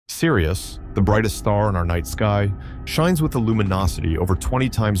Sirius, the brightest star in our night sky, shines with a luminosity over 20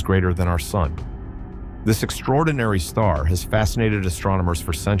 times greater than our Sun. This extraordinary star has fascinated astronomers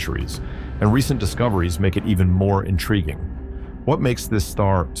for centuries, and recent discoveries make it even more intriguing. What makes this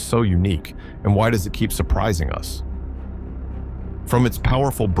star so unique, and why does it keep surprising us? From its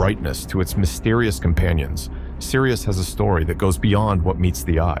powerful brightness to its mysterious companions, Sirius has a story that goes beyond what meets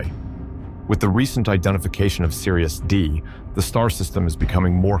the eye. With the recent identification of Sirius D, the star system is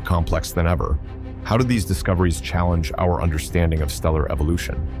becoming more complex than ever. How do these discoveries challenge our understanding of stellar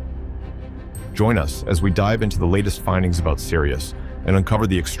evolution? Join us as we dive into the latest findings about Sirius and uncover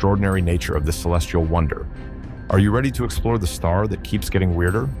the extraordinary nature of this celestial wonder. Are you ready to explore the star that keeps getting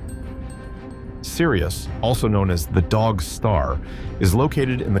weirder? Sirius, also known as the Dog Star, is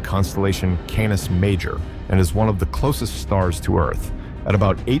located in the constellation Canis Major and is one of the closest stars to Earth, at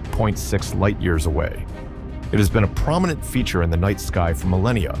about 8.6 light-years away. It has been a prominent feature in the night sky for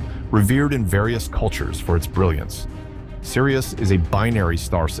millennia, revered in various cultures for its brilliance. Sirius is a binary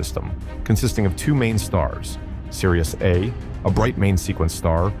star system, consisting of two main stars, Sirius A, a bright main sequence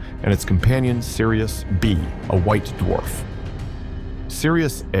star, and its companion Sirius B, a white dwarf.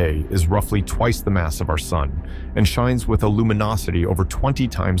 Sirius A is roughly twice the mass of our Sun and shines with a luminosity over 20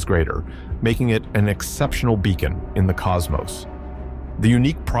 times greater, making it an exceptional beacon in the cosmos. The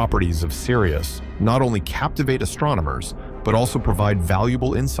unique properties of Sirius not only captivate astronomers, but also provide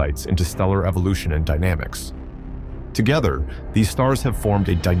valuable insights into stellar evolution and dynamics. Together, these stars have formed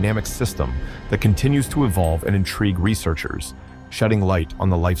a dynamic system that continues to evolve and intrigue researchers, shedding light on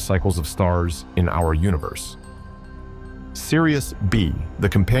the life cycles of stars in our universe. Sirius B, the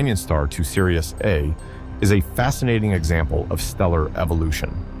companion star to Sirius A, is a fascinating example of stellar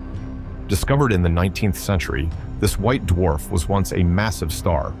evolution. Discovered in the 19th century, this white dwarf was once a massive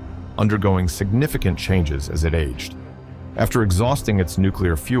star, undergoing significant changes as it aged. After exhausting its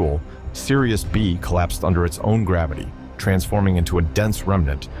nuclear fuel, Sirius B collapsed under its own gravity, transforming into a dense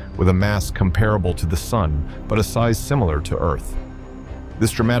remnant with a mass comparable to the Sun but a size similar to Earth.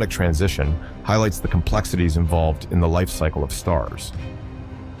 This dramatic transition highlights the complexities involved in the life cycle of stars.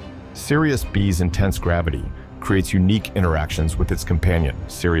 Sirius B's intense gravity creates unique interactions with its companion,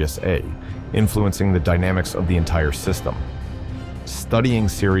 Sirius A, influencing the dynamics of the entire system. Studying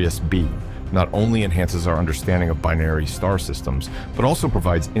Sirius B not only enhances our understanding of binary star systems, but also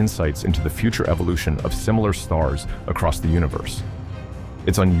provides insights into the future evolution of similar stars across the universe.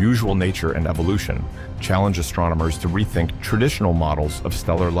 Its unusual nature and evolution challenge astronomers to rethink traditional models of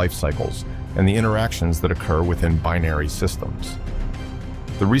stellar life cycles and the interactions that occur within binary systems.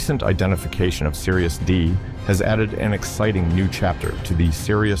 The recent identification of Sirius D has added an exciting new chapter to the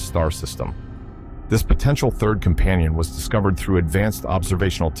Sirius star system. This potential third companion was discovered through advanced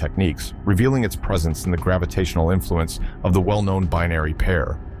observational techniques, revealing its presence in the gravitational influence of the well-known binary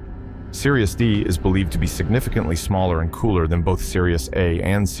pair. Sirius D is believed to be significantly smaller and cooler than both Sirius A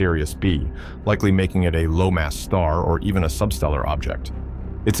and Sirius B, likely making it a low-mass star or even a substellar object.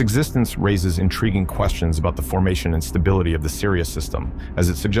 Its existence raises intriguing questions about the formation and stability of the Sirius system, as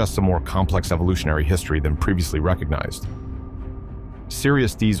it suggests a more complex evolutionary history than previously recognized.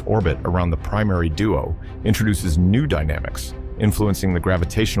 Sirius D's orbit around the primary duo introduces new dynamics, influencing the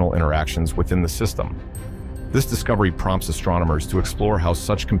gravitational interactions within the system. This discovery prompts astronomers to explore how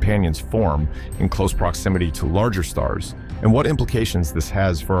such companions form in close proximity to larger stars and what implications this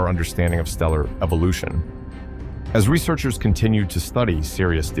has for our understanding of stellar evolution. As researchers continue to study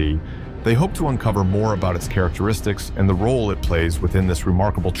Sirius D, they hope to uncover more about its characteristics and the role it plays within this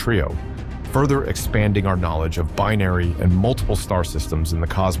remarkable trio, further expanding our knowledge of binary and multiple star systems in the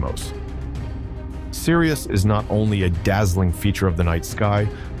cosmos. Sirius is not only a dazzling feature of the night sky,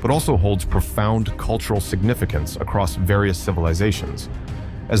 but also holds profound cultural significance across various civilizations.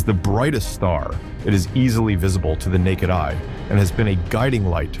 As the brightest star, it is easily visible to the naked eye and has been a guiding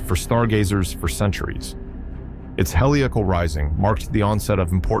light for stargazers for centuries. Its heliacal rising marked the onset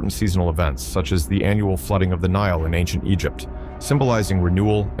of important seasonal events such as the annual flooding of the Nile in ancient Egypt, symbolizing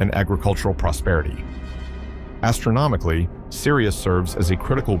renewal and agricultural prosperity. Astronomically, Sirius serves as a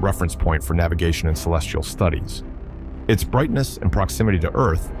critical reference point for navigation and celestial studies. Its brightness and proximity to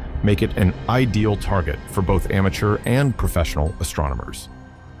Earth make it an ideal target for both amateur and professional astronomers.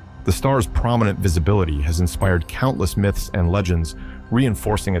 The star's prominent visibility has inspired countless myths and legends,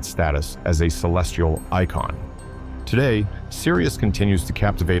 reinforcing its status as a celestial icon. Today, Sirius continues to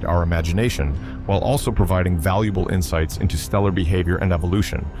captivate our imagination while also providing valuable insights into stellar behavior and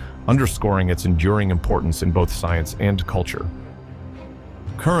evolution, underscoring its enduring importance in both science and culture.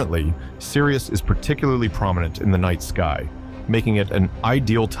 Currently, Sirius is particularly prominent in the night sky, making it an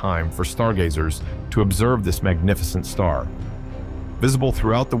ideal time for stargazers to observe this magnificent star. Visible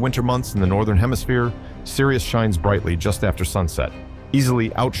throughout the winter months in the northern hemisphere, Sirius shines brightly just after sunset,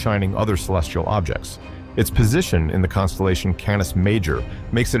 easily outshining other celestial objects. Its position in the constellation Canis Major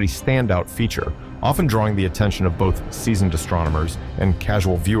makes it a standout feature, often drawing the attention of both seasoned astronomers and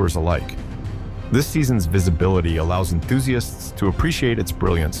casual viewers alike. This season's visibility allows enthusiasts to appreciate its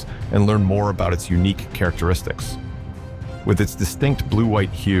brilliance and learn more about its unique characteristics. With its distinct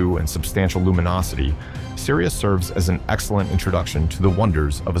blue-white hue and substantial luminosity, Sirius serves as an excellent introduction to the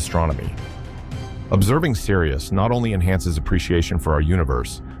wonders of astronomy. Observing Sirius not only enhances appreciation for our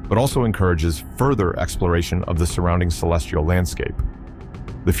universe, but also encourages further exploration of the surrounding celestial landscape.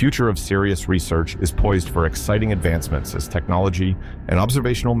 The future of Sirius research is poised for exciting advancements as technology and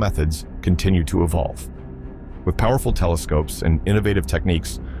observational methods continue to evolve. With powerful telescopes and innovative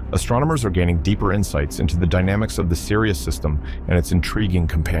techniques, astronomers are gaining deeper insights into the dynamics of the Sirius system and its intriguing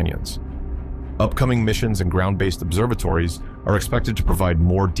companions. Upcoming missions and ground-based observatories are expected to provide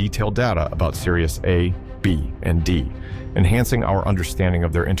more detailed data about Sirius A, B, and D, enhancing our understanding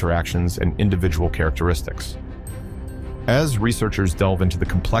of their interactions and individual characteristics. As researchers delve into the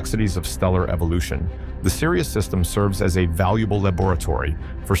complexities of stellar evolution, the Sirius system serves as a valuable laboratory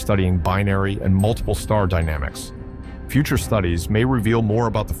for studying binary and multiple star dynamics. Future studies may reveal more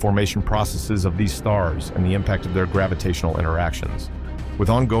about the formation processes of these stars and the impact of their gravitational interactions. With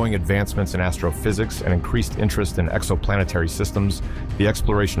ongoing advancements in astrophysics and increased interest in exoplanetary systems, the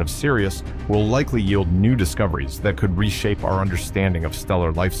exploration of Sirius will likely yield new discoveries that could reshape our understanding of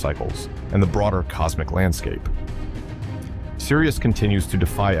stellar life cycles and the broader cosmic landscape. Sirius continues to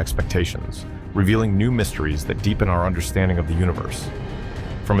defy expectations, revealing new mysteries that deepen our understanding of the universe.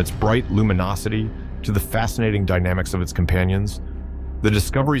 From its bright luminosity to the fascinating dynamics of its companions, the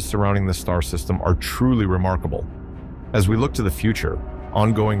discoveries surrounding the star system are truly remarkable. As we look to the future,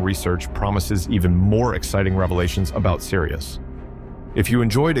 ongoing research promises even more exciting revelations about Sirius. If you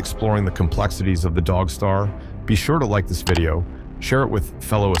enjoyed exploring the complexities of the dog star, be sure to like this video, share it with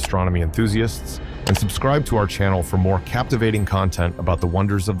fellow astronomy enthusiasts, and subscribe to our channel for more captivating content about the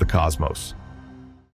wonders of the cosmos.